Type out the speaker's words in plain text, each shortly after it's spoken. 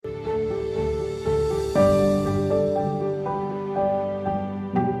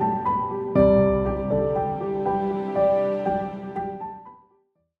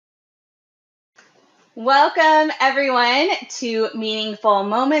Welcome, everyone, to Meaningful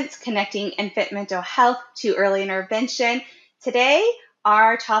Moments Connecting Infant Mental Health to Early Intervention. Today,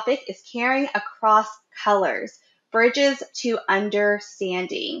 our topic is Caring Across Colors, Bridges to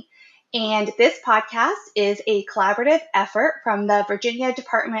Understanding. And this podcast is a collaborative effort from the Virginia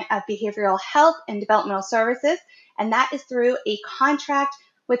Department of Behavioral Health and Developmental Services, and that is through a contract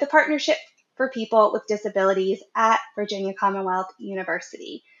with the Partnership for People with Disabilities at Virginia Commonwealth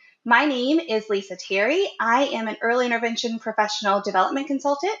University. My name is Lisa Terry. I am an early intervention professional development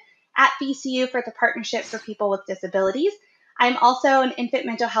consultant at VCU for the Partnership for People with Disabilities. I'm also an infant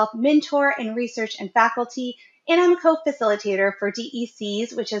mental health mentor in research and faculty, and I'm a co-facilitator for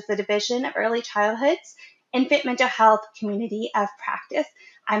DEC's, which is the Division of Early Childhood's Infant Mental Health Community of Practice.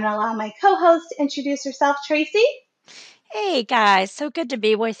 I'm going to allow my co-host to introduce herself, Tracy. Hey guys, so good to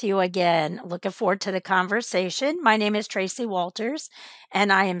be with you again. Looking forward to the conversation. My name is Tracy Walters,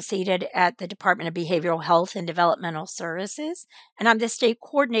 and I am seated at the Department of Behavioral Health and Developmental Services, and I'm the state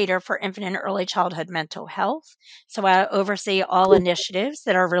coordinator for infant and early childhood mental health. So I oversee all initiatives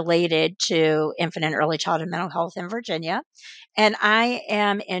that are related to infant and early childhood mental health in Virginia. And I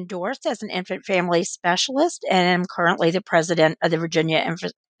am endorsed as an infant family specialist, and am currently the president of the Virginia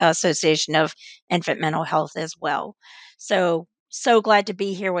Association of Infant Mental Health as well. So glad to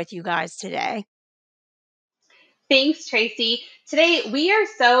be here with you guys today. Thanks, Tracy. Today, we are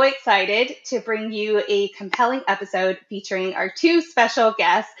so excited to bring you a compelling episode featuring our two special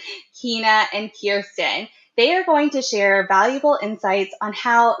guests, Keena and Kirsten. They are going to share valuable insights on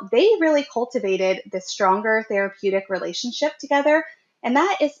how they really cultivated this stronger therapeutic relationship together. And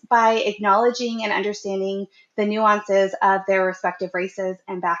that is by acknowledging and understanding the nuances of their respective races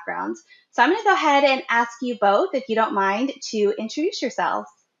and backgrounds. So I'm going to go ahead and ask you both, if you don't mind, to introduce yourselves.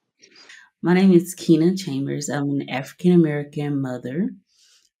 My name is Keena Chambers. I'm an African American mother.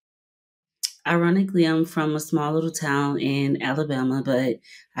 Ironically, I'm from a small little town in Alabama, but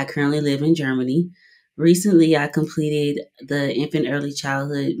I currently live in Germany. Recently, I completed the Infant Early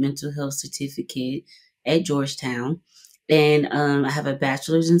Childhood Mental Health Certificate at Georgetown, and I have a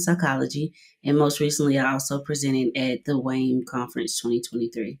bachelor's in psychology. And most recently, I also presented at the Wayne Conference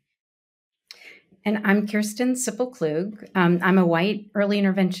 2023. And I'm Kirsten Sippel-Klug. I'm a white early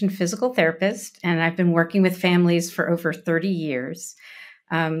intervention physical therapist, and I've been working with families for over 30 years.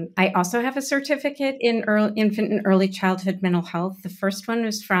 I also have a certificate in infant and early childhood mental health. The first one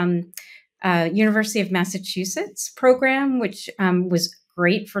was from University of Massachusetts program, which was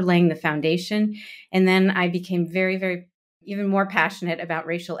great for laying the foundation. And then I became very even more passionate about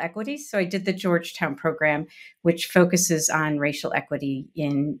racial equity. So I did the Georgetown program, which focuses on racial equity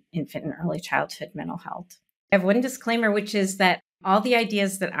in infant and early childhood mental health. I have one disclaimer, which is that all the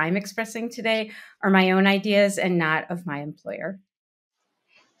ideas that I'm expressing today are my own ideas and not of my employer.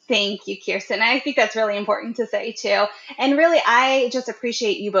 Thank you, Kirsten. I think that's really important to say too. And really, I just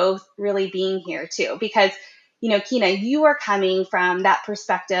appreciate you both really being here too, because, Keena, you are coming from that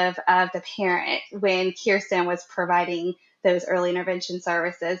perspective of the parent when Kirsten was providing those early intervention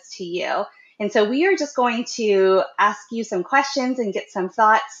services to you. And so we are just going to ask you some questions and get some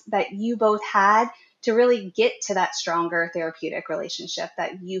thoughts that you both had to really get to that stronger therapeutic relationship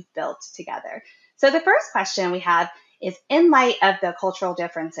that you've built together. So the first question we have is, in light of the cultural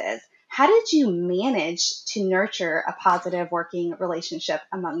differences, how did you manage to nurture a positive working relationship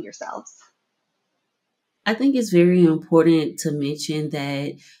among yourselves? I think it's very important to mention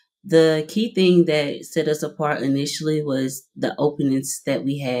that the key thing that set us apart initially was the openness that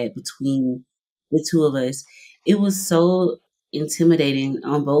we had between the two of us. It was so intimidating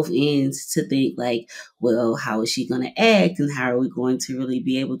on both ends to think like, well, how is she going to act and how are we going to really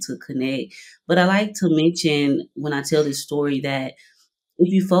be able to connect? But I like to mention when I tell this story that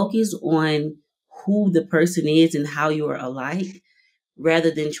if you focus on who the person is and how you are alike,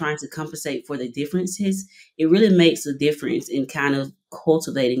 rather than trying to compensate for the differences, it really makes a difference in kind of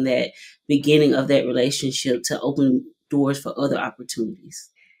cultivating that beginning of that relationship to open doors for other opportunities.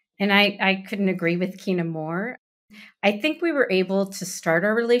 And I couldn't agree with Keena more. I think we were able to start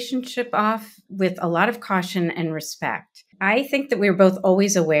our relationship off with a lot of caution and respect. I think that we were both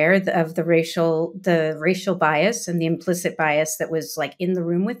always aware of the racial bias and the implicit bias that was like in the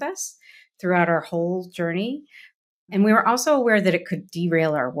room with us throughout our whole journey. And we were also aware that it could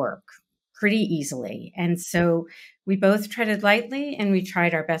derail our work pretty easily. And so we both treaded lightly and we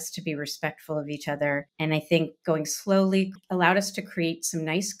tried our best to be respectful of each other. And I think going slowly allowed us to create some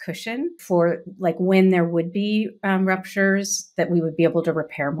nice cushion for like when there would be ruptures that we would be able to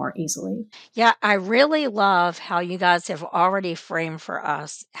repair more easily. Yeah, I really love how you guys have already framed for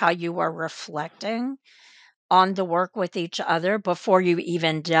us how you are reflecting on the work with each other before you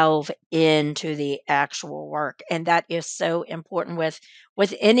even delve into the actual work. And that is so important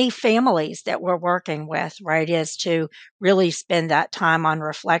with any families that we're working with, right? Is to really spend that time on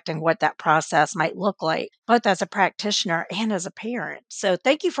reflecting what that process might look like, both as a practitioner and as a parent. So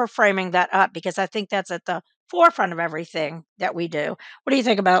thank you for framing that up, because I think that's at the forefront of everything that we do. What do you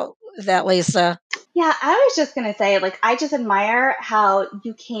think about that, Lisa? Yeah, I was just going to say, like, I just admire how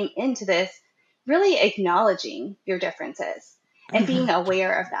you came into this really acknowledging your differences and being Mhm.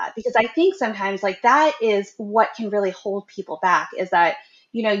 aware of that. Because I think sometimes, like, that is what can really hold people back is that,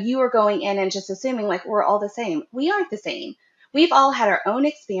 you are going in and just assuming, like, we're all the same. We aren't the same. We've all had our own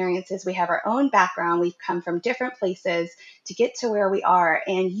experiences. We have our own background. We've come from different places to get to where we are.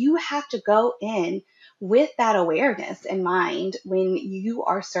 And you have to go in with that awareness in mind when you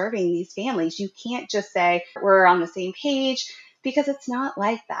are serving these families. You can't just say, we're on the same page, because it's not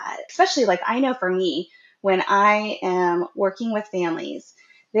like that. Especially, like, I know for me, when I am working with families,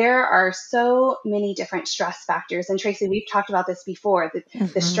 there are so many different stress factors. And Tracy, we've talked about this before, the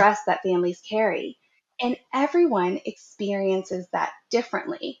Mhm. stress that families carry. And everyone experiences that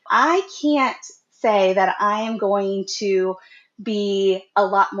differently. I can't say that I am going to be a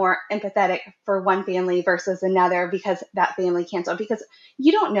lot more empathetic for one family versus another because that family canceled, because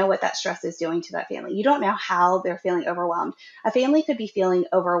you don't know what that stress is doing to that family. You don't know how they're feeling overwhelmed. A family could be feeling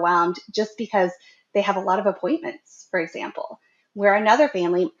overwhelmed just because they have a lot of appointments, for example, where another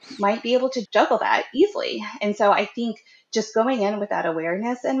family might be able to juggle that easily. And so I think just going in with that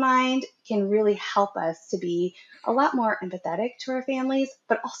awareness in mind can really help us to be a lot more empathetic to our families,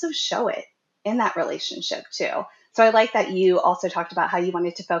 but also show it in that relationship too. So I like that you also talked about how you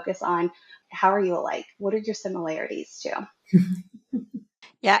wanted to focus on how are you alike? What are your similarities too?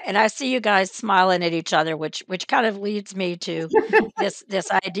 Yeah, and I see you guys smiling at each other, which kind of leads me to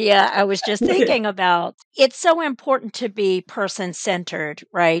this idea I was just thinking about. It's so important to be person-centered,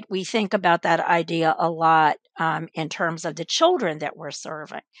 right? We think about that idea a lot, in terms of the children that we're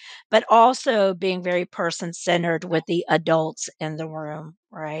serving, but also being very person-centered with the adults in the room,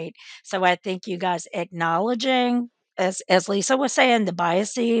 right? So I think you guys acknowledging, as Lisa was saying, the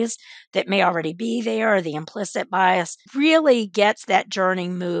biases that may already be there, the implicit bias, really gets that journey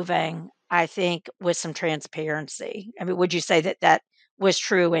moving, I think, with some transparency. I mean, would you say that that was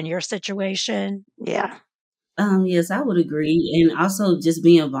true in your situation? Yeah. Yes, I would agree. And also just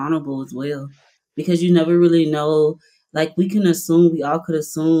being vulnerable as well. Because you never really know, like we all could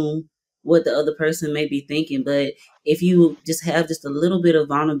assume what the other person may be thinking. But if you just have just a little bit of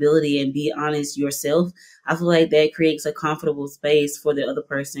vulnerability and be honest yourself, I feel like that creates a comfortable space for the other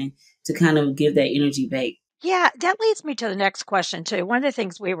person to kind of give that energy back. Yeah, that leads me to the next question, too. One of the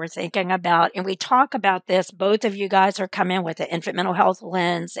things we were thinking about, and we talk about this, both of you guys are coming with the infant mental health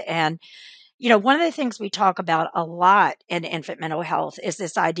lens. And one of the things we talk about a lot in infant mental health is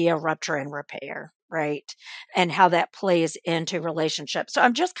this idea of rupture and repair, right? And how that plays into relationships. So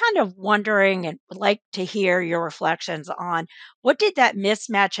I'm just kind of wondering and would like to hear your reflections on what did that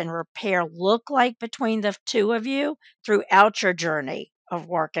mismatch and repair look like between the two of you throughout your journey of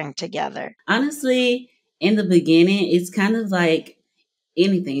working together? Honestly, in the beginning, it's kind of like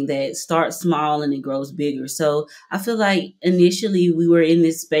anything that starts small and it grows bigger. So I feel like initially we were in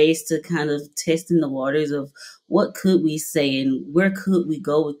this space to kind of test in the waters of what could we say and where could we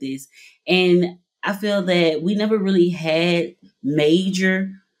go with this. And I feel that we never really had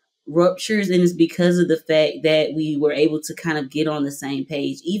major ruptures, and it's because of the fact that we were able to kind of get on the same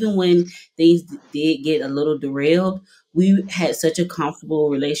page. Even when things did get a little derailed, we had such a comfortable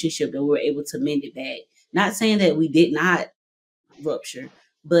relationship that we were able to mend it back. Not saying that we did not rupture,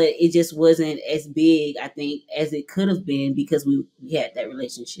 but it just wasn't as big, I think, as it could have been because we had that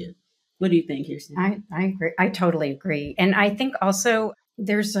relationship. What do you think, Kirsten? I agree. I totally agree. And I think also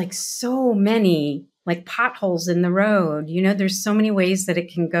there's like so many like potholes in the road. There's so many ways that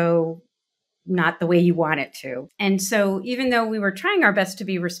it can go not the way you want it to. And so even though we were trying our best to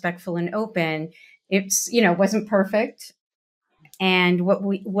be respectful and open, wasn't perfect. And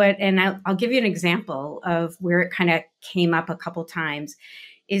I'll give you an example of where it kind of came up a couple times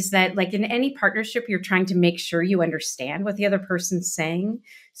is that like in any partnership, you're trying to make sure you understand what the other person's saying.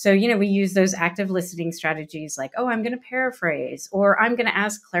 So, we use those active listening strategies like, oh, I'm going to paraphrase, or I'm going to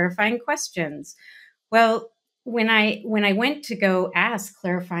ask clarifying questions. Well, when I went to go ask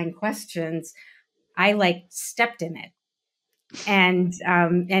clarifying questions, I like stepped in it, and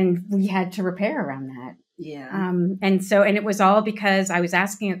we had to repair around that. Yeah. And it was all because I was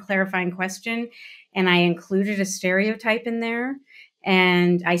asking a clarifying question and I included a stereotype in there.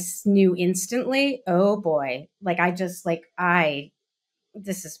 And I knew instantly, oh boy, like I just like,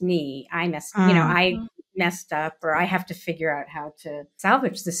 this is me. I messed, Mm. I messed up, or I have to figure out how to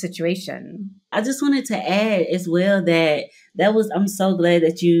salvage the situation. I just wanted to add as well that was, I'm so glad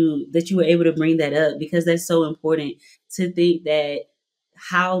that you were able to bring that up, because that's so important to think that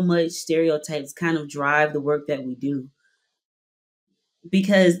how much stereotypes kind of drive the work that we do.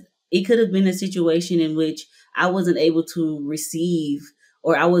 Because it could have been a situation in which I wasn't able to receive,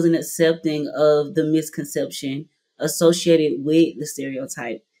 or I wasn't accepting of the misconception associated with the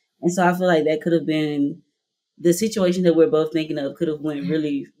stereotype. And so I feel like that could have been the situation that we're both thinking of, could have went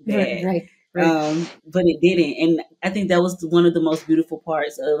really bad. Right. But it didn't. And I think that was one of the most beautiful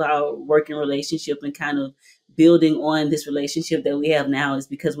parts of our working relationship, and kind of building on this relationship that we have now, is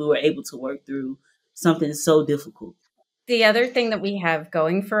because we were able to work through something so difficult. The other thing that we have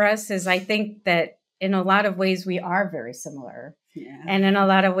going for us is, I think that in a lot of ways we are very similar. Yeah. And in a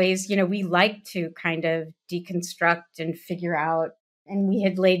lot of ways, we like to kind of deconstruct and figure out. And we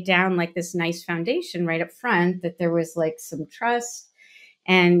had laid down like this nice foundation right up front, that there was like some trust,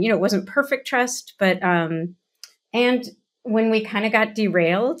 and, it wasn't perfect trust, but, and when we kind of got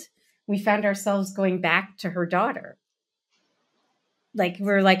derailed, we found ourselves going back to her daughter. Like,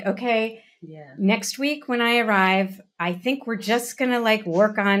 we're like, okay, Yeah. next week when I arrive, I think we're just going to like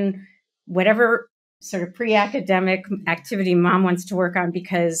work on whatever sort of pre-academic activity mom wants to work on,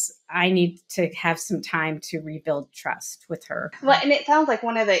 because I need to have some time to rebuild trust with her. Well, and it sounds like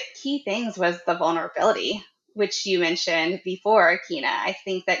one of the key things was the vulnerability, which you mentioned before, Kina. I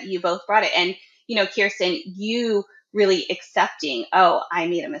think that you both brought it. And, Kirsten, you really accepting, oh, I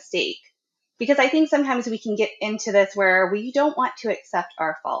made a mistake. Because I think sometimes we can get into this where we don't want to accept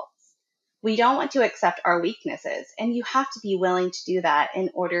our faults. We don't want to accept our weaknesses. And you have to be willing to do that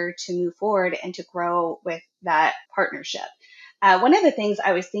in order to move forward and to grow with that partnership. One of the things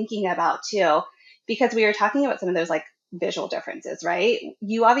I was thinking about too, because we were talking about some of those like visual differences, right?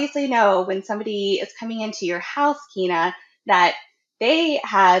 You obviously know when somebody is coming into your house, Kina, that they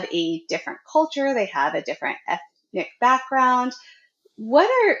have a different culture, they have a different ethnic background. What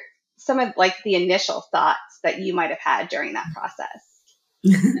are some of like the initial thoughts that you might have had during that process?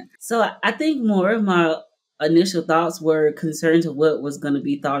 So I think more of my initial thoughts were concerned to what was going to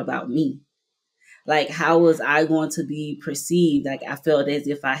be thought about me. Like, how was I going to be perceived? Like, I felt as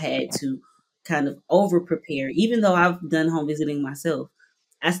if I had to kind of over prepare, even though I've done home visiting myself.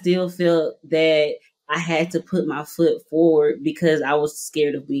 I still felt that I had to put my foot forward because I was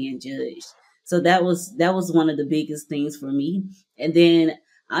scared of being judged. So that was one of the biggest things for me. And then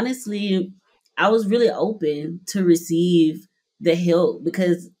honestly, I was really open to receive the help,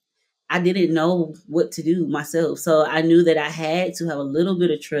 because I didn't know what to do myself. So I knew that I had to have a little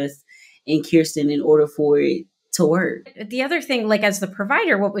bit of trust in Kirsten in order for it to work. The other thing, like as the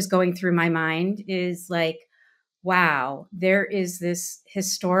provider, what was going through my mind is like, wow, there is this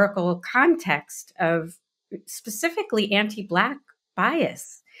historical context of specifically anti-Black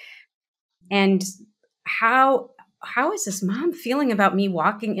bias. And how is this mom feeling about me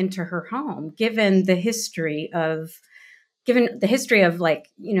walking into her home, given the history of like,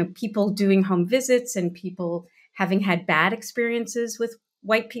 people doing home visits and people having had bad experiences with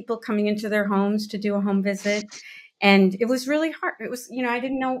white people coming into their homes to do a home visit. And it was really hard. It was, I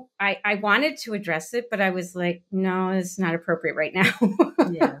didn't know, I wanted to address it, but I was like, no, it's not appropriate right now.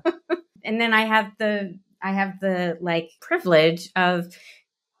 Yeah. And then I have the like privilege of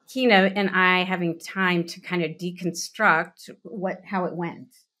Kina and I having time to kind of deconstruct how it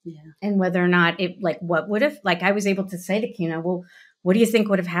went. Yeah. And whether or not it, like, what would have, like, I was able to say to Kina, well, what do you think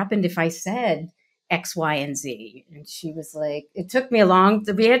would have happened if I said X, Y, and Z? And she was like, it took me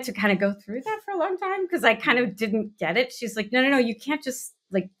we had to kind of go through that for a long time, because I kind of didn't get it. She's like, no, you can't just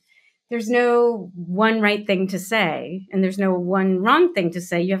like, there's no one right thing to say, and there's no one wrong thing to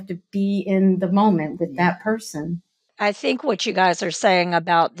say. You have to be in the moment with that person. I think what you guys are saying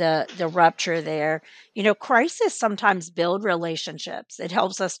about the rupture there, crisis sometimes build relationships. It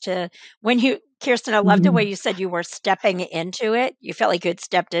helps us to, Kirsten, I love the way you said you were stepping into it. You felt like you had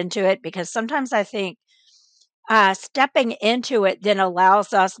stepped into it, because sometimes I think stepping into it then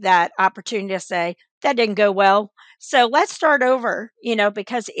allows us that opportunity to say, that didn't go well. So let's start over,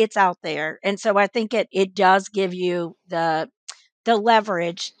 because it's out there. And so I think it does give you the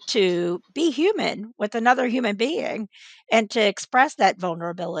leverage to be human with another human being and to express that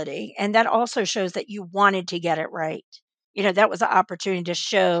vulnerability. And that also shows that you wanted to get it right. That was an opportunity to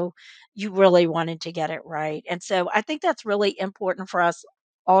show you really wanted to get it right. And so I think that's really important for us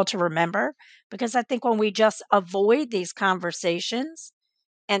all to remember, because I think when we just avoid these conversations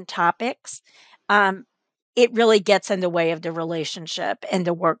and topics, it really gets in the way of the relationship and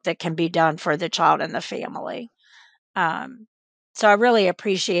the work that can be done for the child and the family. So I really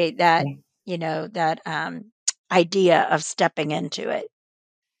appreciate that, that idea of stepping into it.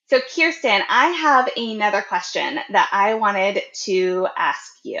 So, Kirsten, I have another question that I wanted to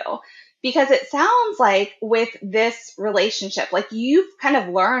ask you because it sounds like with this relationship, like you've kind of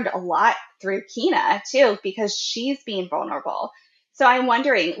learned a lot through Kina too, because she's being vulnerable. So, I'm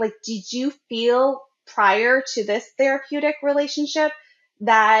wondering, like, did you feel prior to this therapeutic relationship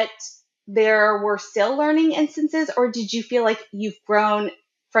that there were still learning instances, or did you feel like you've grown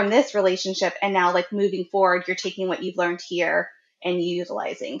from this relationship and now, like, moving forward, you're taking what you've learned here and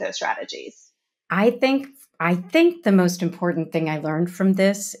utilizing those strategies? I think the most important thing I learned from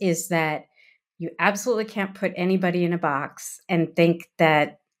this is that you absolutely can't put anybody in a box and think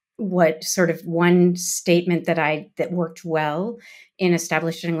that what sort of one statement that worked well in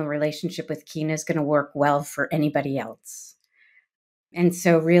establishing a relationship with Kina is going to work well for anybody else. And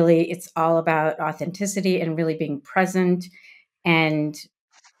so really it's all about authenticity and really being present and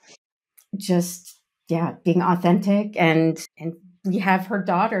just being authentic and we have her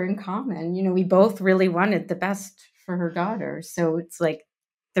daughter in common. We both really wanted the best for her daughter. So it's like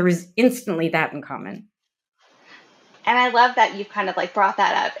there was instantly that in common. And I love that you've kind of like brought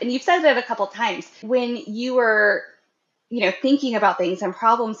that up. And you've said it a couple times when you were, thinking about things and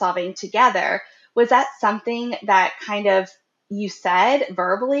problem solving together. Was that something that kind of you said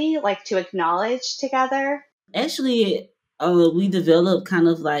verbally, like to acknowledge together? Actually, we developed kind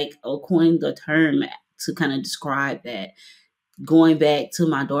of like coined the term to kind of describe that. Going back to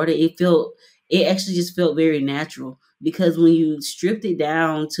my daughter, it actually just felt very natural because when you stripped it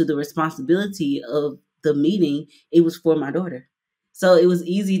down to the responsibility of the meeting, it was for my daughter. So it was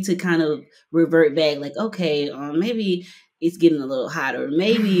easy to kind of revert back, like, okay, maybe it's getting a little hotter.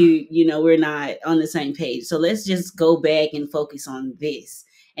 Maybe, we're not on the same page. So let's just go back and focus on this.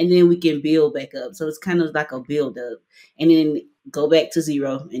 And then we can build back up. So it's kind of like a build up and then go back to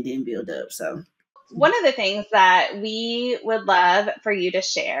zero and then build up. So one of the things that we would love for you to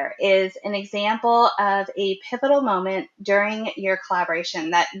share is an example of a pivotal moment during your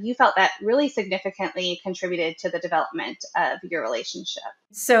collaboration that you felt that really significantly contributed to the development of your relationship.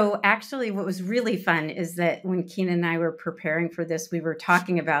 So actually what was really fun is that when Kina and I were preparing for this, we were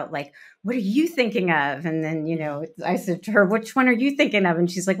talking about like, what are you thinking of? And then, I said to her, which one are you thinking of?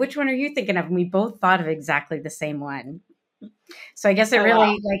 And she's like, which one are you thinking of? And we both thought of exactly the same one. So I guess it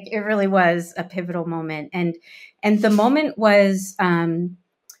really was a pivotal moment. And the moment was,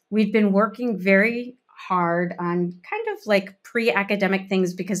 we'd been working very hard on kind of like pre-academic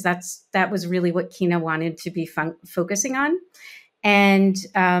things because that was really what Kina wanted to be focusing on. And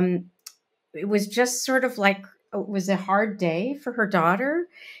it was just sort of like, it was a hard day for her daughter.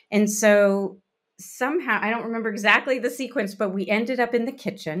 And so somehow, I don't remember exactly the sequence, but we ended up in the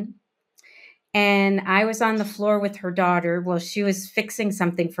kitchen. And I was on the floor with her daughter. Well, she was fixing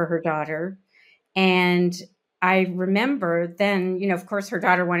something for her daughter. And I remember then, of course, her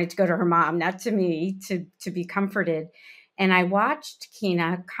daughter wanted to go to her mom, not to me, to be comforted. And I watched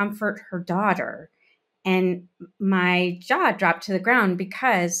Kina comfort her daughter. And my jaw dropped to the ground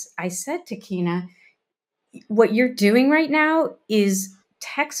because I said to Kina, what you're doing right now is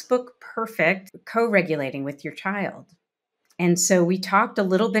textbook perfect co-regulating with your child. And so we talked a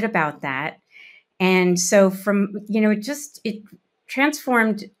little bit about that. And so from, it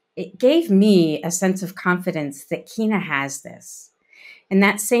transformed, it gave me a sense of confidence that Kina has this. And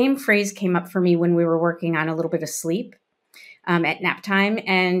that same phrase came up for me when we were working on a little bit of sleep at nap time.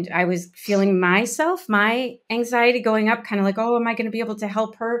 And I was feeling my anxiety going up, kind of like, oh, am I going to be able to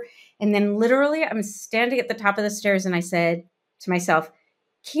help her? And then literally I'm standing at the top of the stairs and I said to myself,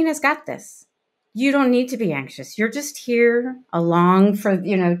 Kina's got this. You don't need to be anxious. You're just here along for,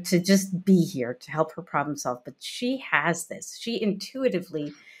 to just be here to help her problem solve. But she has this. She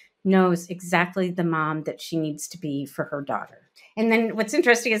intuitively knows exactly the mom that she needs to be for her daughter. And then what's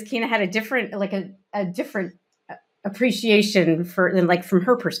interesting is Kina had a different appreciation for, like, from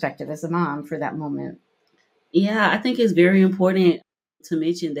her perspective as a mom for that moment. Yeah, I think it's very important to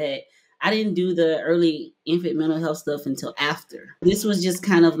mention that I didn't do the early infant mental health stuff until after. This was just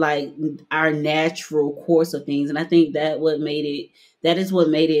kind of like our natural course of things. And I think that is what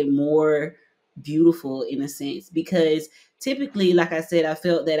made it more beautiful in a sense, because typically, like I said, I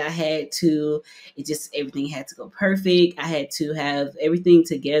felt that everything had to go perfect. I had to have everything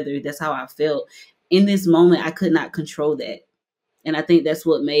together. That's how I felt. In this moment, I could not control that. And I think that's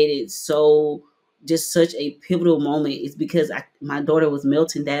what made it just such a pivotal moment, is because my daughter was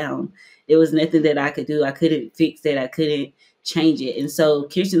melting down. There was nothing that I could do. I couldn't fix it. I couldn't change it. And so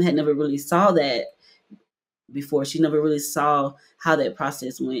Kirsten had never really saw that before. She never really saw how that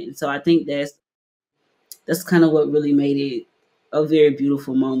process went. And so I think that's kind of what really made it a very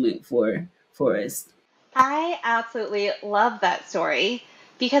beautiful moment for for us. I absolutely love that story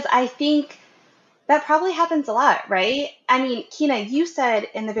because I think that probably happens a lot, right? I mean, Kina, you said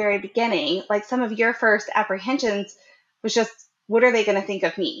in the very beginning, like some of your first apprehensions was just, what are they going to think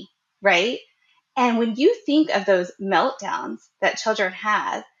of me, right? And when you think of those meltdowns that children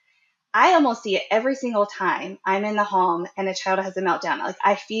have, I almost see it every single time I'm in the home and a child has a meltdown. Like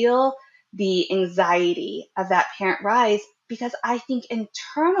I feel the anxiety of that parent rise because I think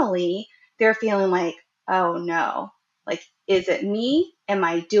internally they're feeling like, oh no, like, is it me? Am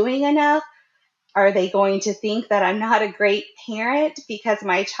I doing enough? Are they going to think that I'm not a great parent because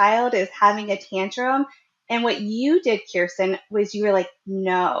my child is having a tantrum? And what you did, Kirsten, was you were like,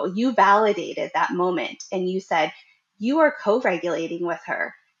 no, you validated that moment and you said, you are co regulating with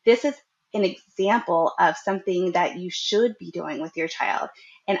her. This is an example of something that you should be doing with your child.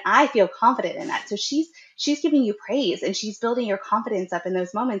 And I feel confident in that. So she's giving you praise and she's building your confidence up in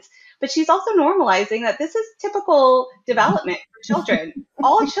those moments. But she's also normalizing that this is typical development for children.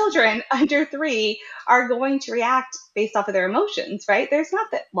 All children under 3 are going to react based off of their emotions, right? There's not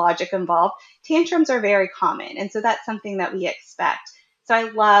that logic involved. Tantrums are very common. And so that's something that we expect. So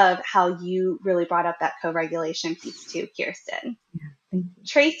I love how you really brought up that co-regulation piece too, Kirsten. Thank you.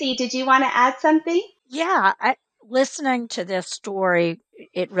 Tracy, did you want to add something? Yeah, listening to this story,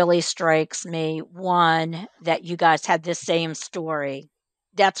 it really strikes me, one, that you guys had the same story.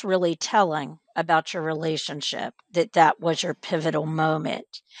 That's really telling about your relationship, that was your pivotal moment.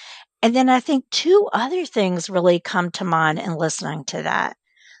 And then I think two other things really come to mind in listening to that.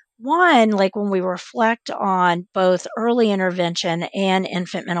 One, like when we reflect on both early intervention and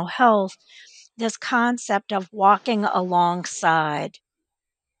infant mental health, this concept of walking alongside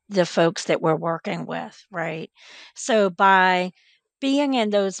the folks that we're working with, right? So by being in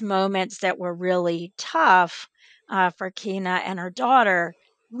those moments that were really tough for Kina and her daughter,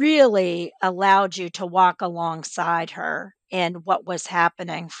 really allowed you to walk alongside her in what was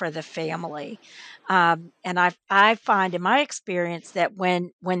happening for the family. And I find in my experience that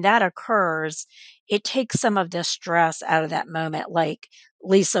when that occurs, it takes some of the stress out of that moment, like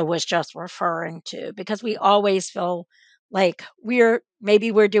Lisa was just referring to, because we always feel like we're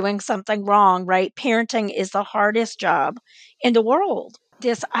doing something wrong, right? Parenting is the hardest job in the world.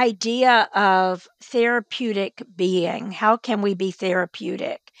 This idea of therapeutic being, how can we be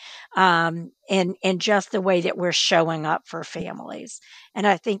therapeutic in just the way that we're showing up for families? And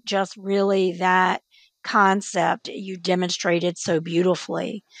I think just really that concept you demonstrated so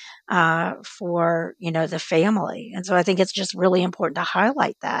beautifully for the family. And so I think it's just really important to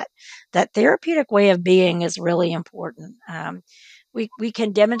highlight that therapeutic way of being is really important. We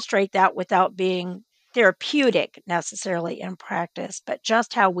can demonstrate that without being therapeutic necessarily in practice, but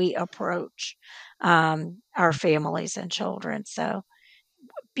just how we approach our families and children. So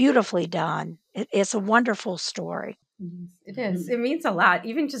beautifully done. It's a wonderful story. It is. It means a lot.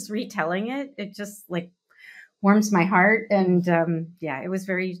 Even just retelling it, it just like warms my heart. And yeah, it was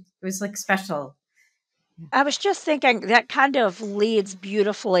like special. I was just thinking that kind of leads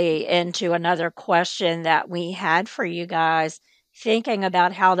beautifully into another question that we had for you guys, thinking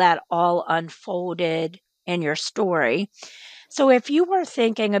about how that all unfolded in your story. So, if you were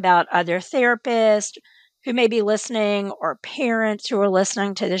thinking about other therapists who may be listening or parents who are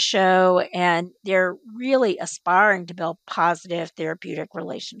listening to the show and they're really aspiring to build positive therapeutic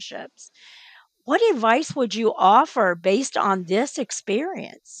relationships, what advice would you offer based on this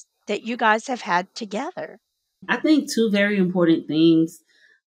experience that you guys have had together? I think two very important things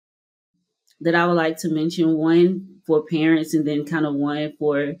that I would like to mention, one for parents and then kind of one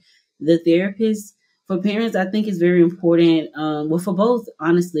for the therapist. For parents, I think it's very important. Well, for both,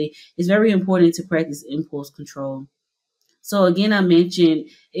 honestly, it's very important to practice impulse control. So again, I mentioned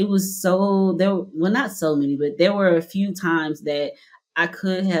it was so there. Well, not so many, but there were a few times that I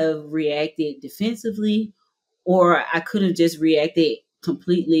could have reacted defensively, or I could have just reacted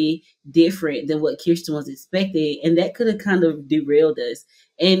completely different than what Kirsten was expecting, and that could have kind of derailed us.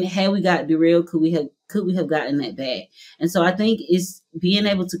 And had we got derailed, could we have gotten that back? And so I think it's being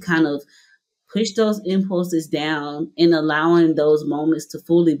able to kind of push those impulses down and allowing those moments to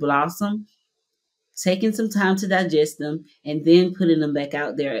fully blossom, taking some time to digest them, and then putting them back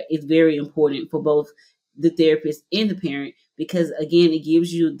out there is very important for both the therapist and the parent, because again, it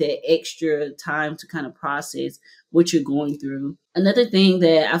gives you that extra time to kind of process what you're going through. Another thing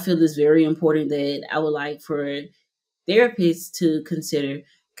that I feel is very important that I would like for therapists to consider,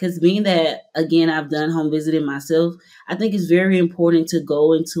 because being that again I've done home visiting myself, I think it's very important to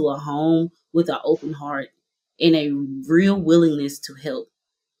go into a home with an open heart and a real willingness to help.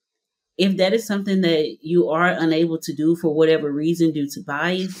 If that is something that you are unable to do for whatever reason due to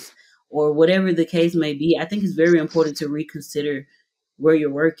bias or whatever the case may be, I think it's very important to reconsider where you're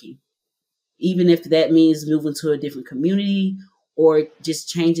working, even if that means moving to a different community or just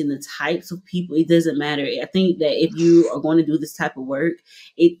changing the types of people. It doesn't matter. I think that if you are going to do this type of work,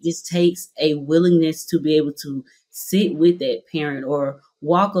 it just takes a willingness to be able to sit with that parent or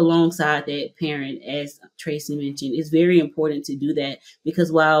walk alongside that parent. As Tracy mentioned, it's very important to do that,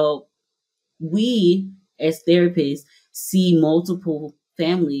 because while we as therapists see multiple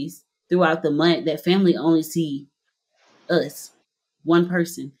families throughout the month, that family only see us, one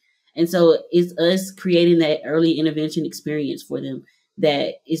person. And so it's us creating that early intervention experience for them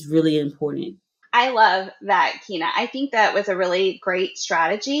that is really important. I love that, Kina. I think that was a really great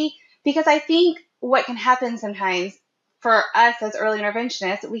strategy, because I think what can happen sometimes for us as early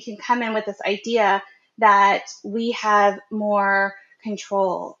interventionists, we can come in with this idea that we have more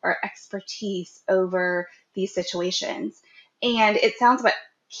control or expertise over these situations. And it sounds what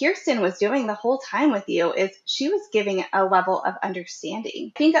Kirsten was doing the whole time with you is she was giving a level of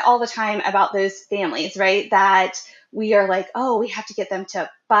understanding. I think all the time about those families, right? That we are like, oh, we have to get them to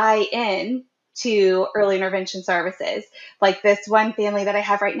buy in to early intervention services. Like this one family that I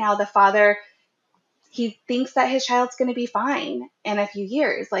have right now, the father, he thinks that his child's going to be fine in a few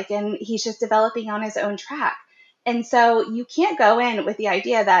years, and he's just developing on his own track. And so you can't go in with the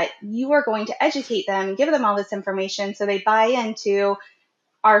idea that you are going to educate them, give them all this information so they buy into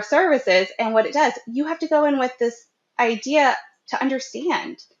our services and what it does. You have to go in with this idea to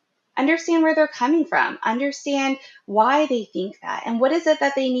understand where they're coming from, understand why they think that, and what is it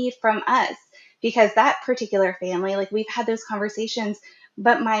that they need from us. Because that particular family, we've had those conversations,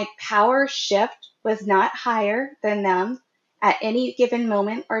 but my power shift was not higher than them at any given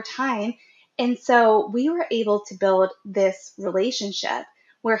moment or time. And so we were able to build this relationship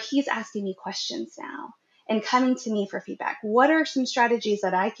where he's asking me questions now and coming to me for feedback. What are some strategies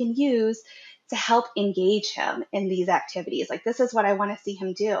that I can use to help engage him in these activities? This is what I want to see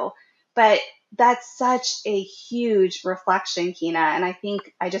him do. But that's such a huge reflection, Kina. And I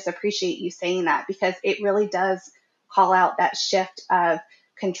think I just appreciate you saying that, because it really does call out that shift of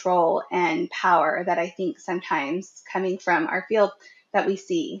control and power that I think sometimes coming from our field that we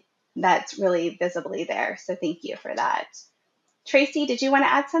see that's really visibly there. So thank you for that. Tracy, did you want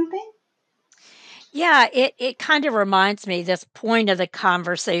to add something? Yeah, it kind of reminds me, this point of the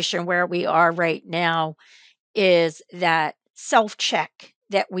conversation where we are right now is that self-check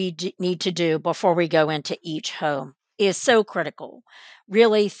that we need to do before we go into each home is so critical.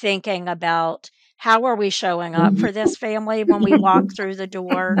 Really thinking about, how are we showing up for this family when we walk through the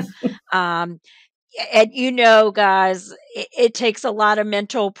door? Um, and guys, it takes a lot of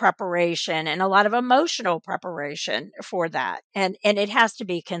mental preparation and a lot of emotional preparation for that, and it has to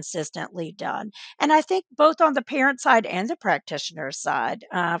be consistently done. And I think both on the parent side and the practitioner side,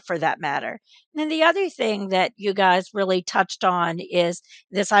 for that matter. And then the other thing that you guys really touched on is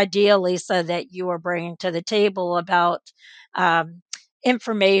this idea, Lisa, that you were bringing to the table about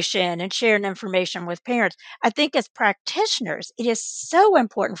information and sharing information with parents. I think as practitioners, it is so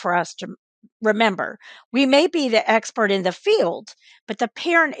important for us to remember, we may be the expert in the field, but the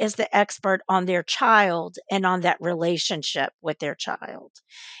parent is the expert on their child and on that relationship with their child.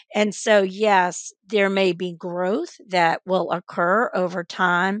 And so, yes, there may be growth that will occur over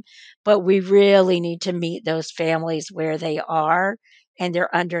time, but we really need to meet those families where they are and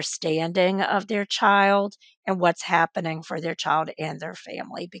their understanding of their child and what's happening for their child and their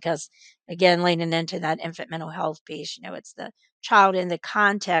family. Because, again, leaning into that infant mental health piece, it's the child in the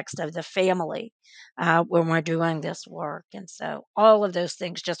context of the family when we're doing this work. And so all of those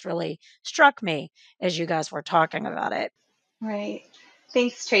things just really struck me as you guys were talking about it. Right.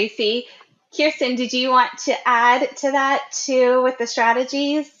 Thanks, Tracy. Kirsten, did you want to add to that too with the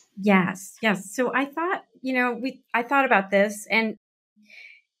strategies? Yes. So I thought, I thought about this, and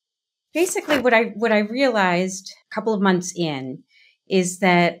basically what I realized a couple of months in is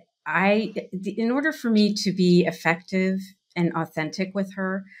that in order for me to be effective and authentic with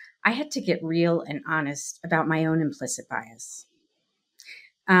her, I had to get real and honest about my own implicit bias.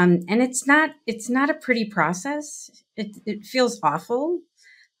 And it's not a pretty process. It feels awful.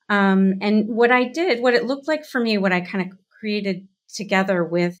 And what it looked like for me, what I kind of created together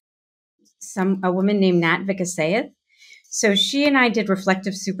with a woman named Nat Vigasayeth. So she and I did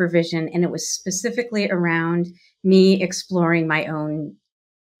reflective supervision, and it was specifically around me exploring my own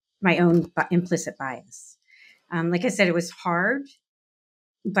implicit bias. Like I said, it was hard,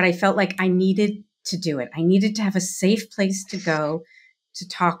 but I felt like I needed to do it. I needed to have a safe place to go to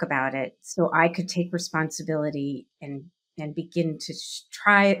talk about it so I could take responsibility and and begin to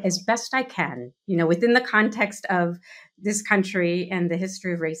try as best I can, within the context of this country and the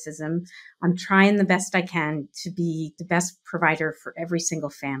history of racism. I'm trying the best I can to be the best provider for every single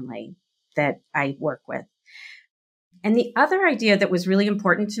family that I work with. And the other idea that was really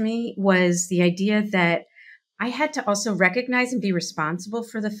important to me was the idea that I had to also recognize and be responsible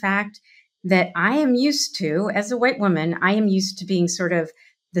for the fact that I am used to, as a white woman, I am used to being sort of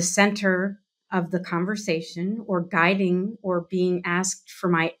the center of the conversation or guiding or being asked for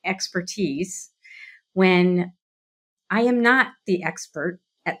my expertise when I am not the expert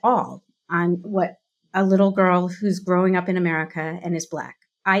at all on what a little girl who's growing up in America and is Black.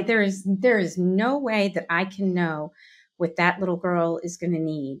 There is no way that I can know what that little girl is going to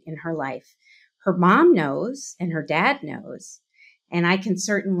need in her life. Her mom knows and her dad knows, and I can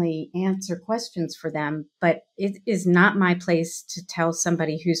certainly answer questions for them, but it is not my place to tell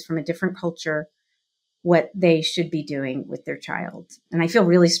somebody who's from a different culture what they should be doing with their child. And I feel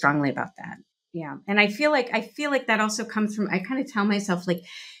really strongly about that. Yeah. And I feel like that also comes from, I kind of tell myself, like,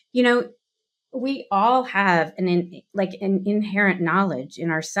 we all have an inherent knowledge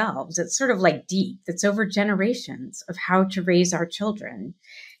in ourselves. It's sort of like deep, that's over generations of how to raise our children.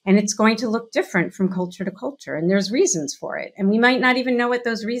 And it's going to look different from culture to culture. And there's reasons for it. And we might not even know what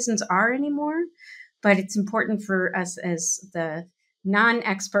those reasons are anymore, but it's important for us as the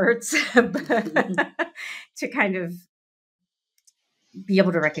non-experts to kind of be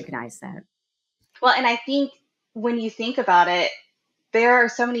able to recognize that. Well, and I think when you think about it, there are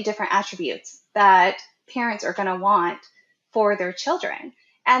so many different attributes that parents are going to want for their children.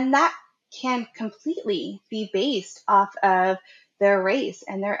 And that can completely be based off of their race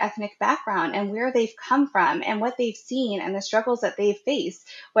and their ethnic background and where they've come from and what they've seen and the struggles that they've faced.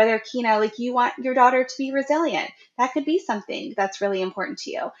 Whether, like you want your daughter to be resilient, that could be something that's really important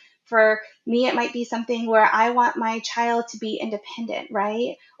to you. For me, it might be something where I want my child to be independent,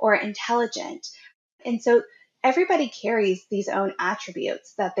 right? Or intelligent. And so everybody carries these own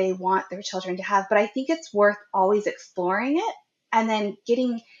attributes that they want their children to have, but I think it's worth always exploring it and then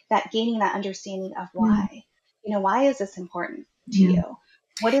gaining that understanding of why. Why is this important to you?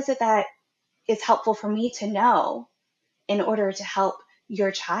 What is it that is helpful for me to know in order to help your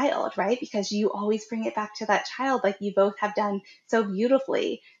child, right? Because you always bring it back to that child, like you both have done so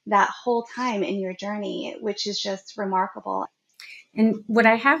beautifully that whole time in your journey, which is just remarkable. And what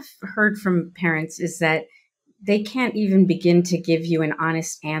I have heard from parents is that they can't even begin to give you an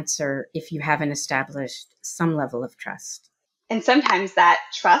honest answer if you haven't established some level of trust. And sometimes that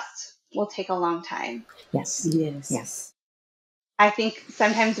trust will take a long time. Yes. I think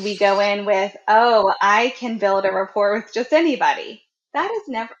sometimes we go in with, oh, I can build a rapport with just anybody. That is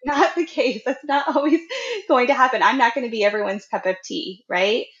never not the case. That's not always going to happen. I'm not going to be everyone's cup of tea,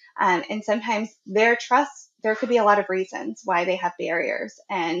 right? And sometimes their trust, there could be a lot of reasons why they have barriers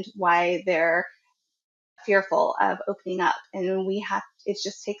and why they're fearful of opening up. And it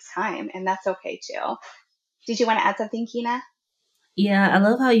just takes time, and that's okay too. Did you want to add something, Kina? Yeah, I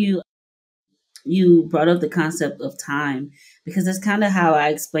love how you brought up the concept of time, because that's kind of how I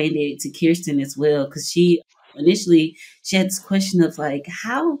explained it to Kirsten as well. Because she initially had this question of like,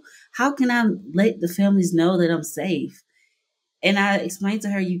 how can I let the families know that I'm safe? And I explained to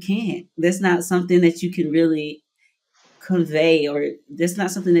her, you can't. That's not something that you can really convey, or that's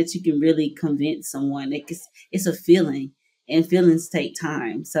not something that you can really convince someone. It's a feeling, and feelings take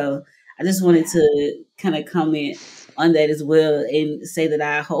time. So I just wanted to kind of comment on that as well and say that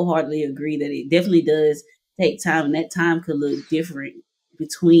I wholeheartedly agree that it definitely does take time, and that time could look different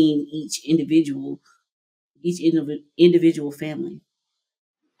between each individual family.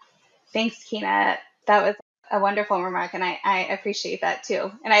 Thanks, Kina. That was a wonderful remark, and I appreciate that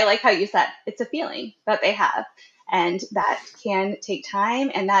too. And I like how you said it's a feeling that they have, and that can take time,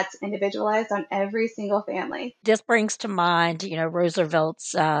 and that's individualized on every single family. This brings to mind,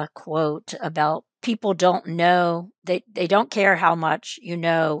 Roosevelt's quote about people don't know, they don't care how much you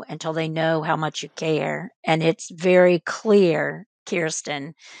know until they know how much you care. And it's very clear,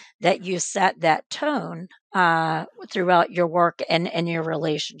 Kirsten, that you set that tone throughout your work and your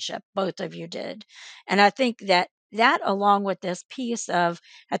relationship. Both of you did. And I think that along with this piece of,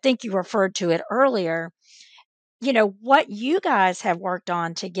 I think you referred to it earlier, what you guys have worked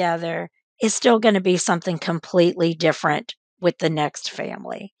on together is still going to be something completely different with the next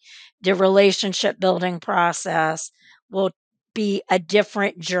family. The relationship building process will be a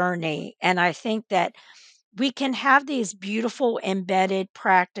different journey. And I think that we can have these beautiful embedded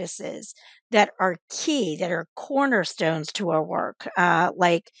practices that are key, that are cornerstones to our work.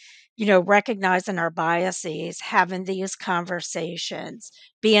 Like, recognizing our biases, having these conversations,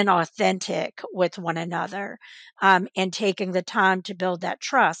 being authentic with one another, and taking the time to build that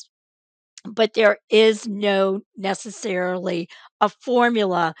trust. But there is no necessarily a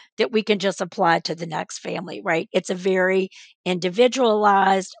formula that we can just apply to the next family, right? It's a very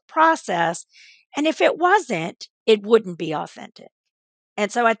individualized process. And if it wasn't, it wouldn't be authentic.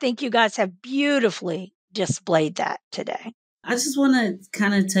 And so I think you guys have beautifully displayed that today. I just want to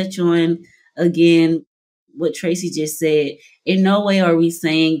kind of touch on again what Tracy just said. In no way are we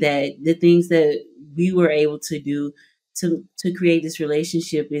saying that the things that we were able to do to create this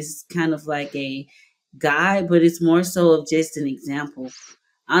relationship is kind of like a guide, but it's more so of just an example.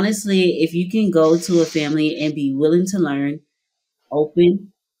 Honestly, if you can go to a family and be willing to learn,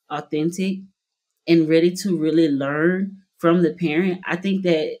 open, authentic, and ready to really learn from the parent, I think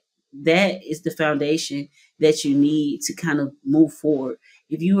that that is the foundation that you need to kind of move forward.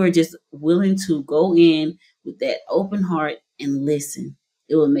 If you are just willing to go in with that open heart and listen,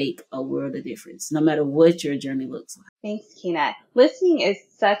 it will make a world of difference, no matter what your journey looks like. Thanks, Kina. Listening is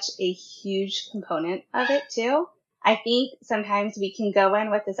such a huge component of it too. I think sometimes we can go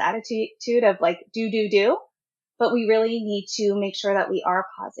in with this attitude of like, do, but we really need to make sure that we are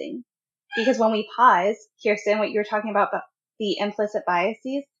pausing. Because when we pause, Kirsten, what you were talking about the implicit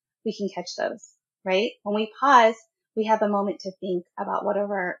biases, we can catch those, right? When we pause, we have a moment to think about what are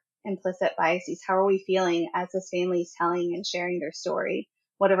our implicit biases. How are we feeling as this family is telling and sharing their story?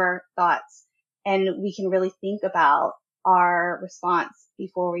 What are our thoughts? And we can really think about our response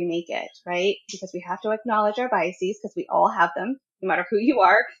before we make it, right? Because we have to acknowledge our biases because we all have them. No matter who you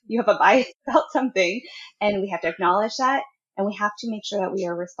are, you have a bias about something, and we have to acknowledge that. And we have to make sure that we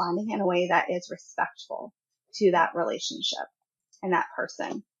are responding in a way that is respectful to that relationship and that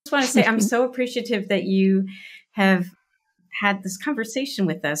person. I just want to say I'm so appreciative that you have had this conversation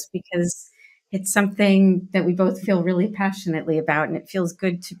with us, because it's something that we both feel really passionately about, and it feels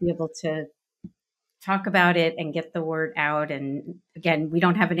good to be able to talk about it and get the word out. And again, we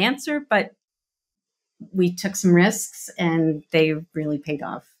don't have an answer, but we took some risks and they really paid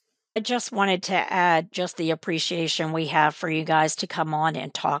off. I just wanted to add just the appreciation we have for you guys to come on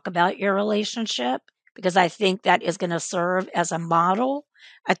and talk about your relationship, because I think that is going to serve as a model.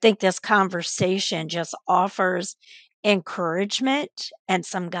 I think this conversation just offers encouragement and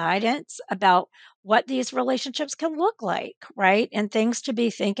some guidance about what these relationships can look like, right? And things to be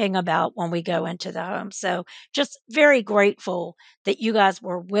thinking about when we go into the home. So just very grateful that you guys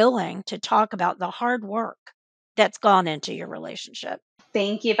were willing to talk about the hard work that's gone into your relationship.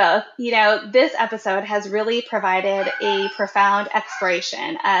 Thank you both. This episode has really provided a profound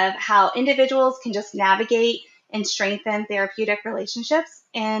exploration of how individuals can just navigate and strengthen therapeutic relationships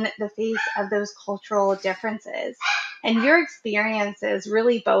in the face of those cultural differences. And your experiences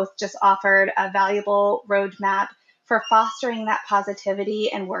really both just offered a valuable roadmap for fostering that positivity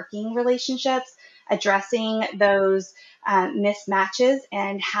and working relationships, addressing those mismatches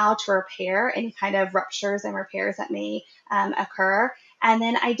and how to repair any kind of ruptures and repairs that may occur. And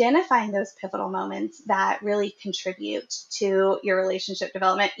then identifying those pivotal moments that really contribute to your relationship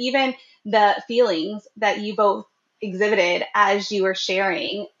development, even the feelings that you both exhibited as you were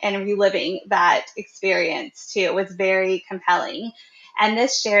sharing and reliving that experience too was very compelling. And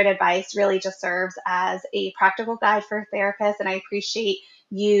this shared advice really just serves as a practical guide for therapists. And I appreciate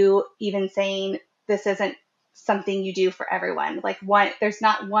you even saying this isn't something you do for everyone. There's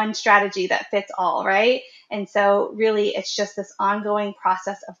not one strategy that fits all, right? And so really it's just this ongoing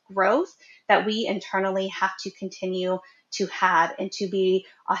process of growth that we internally have to continue to have and to be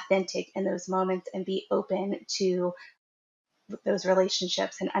authentic in those moments and be open to those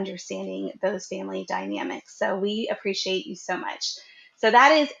relationships and understanding those family dynamics. So we appreciate you so much. So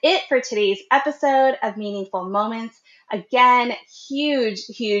that is it for today's episode of Meaningful Moments. Again, huge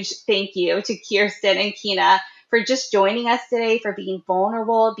thank you to Kirsten and Kina for just joining us today, for being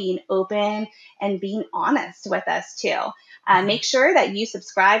vulnerable, being open, and being honest with us too. Make sure that you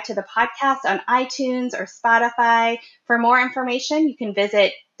subscribe to the podcast on iTunes or Spotify. For more information, you can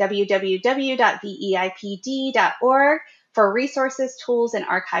visit www.veipd.org. For resources, tools, and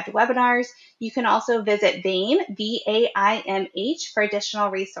archived webinars. You can also visit VAIMH, VAIMH, for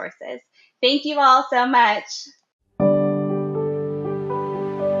additional resources. Thank you all so much.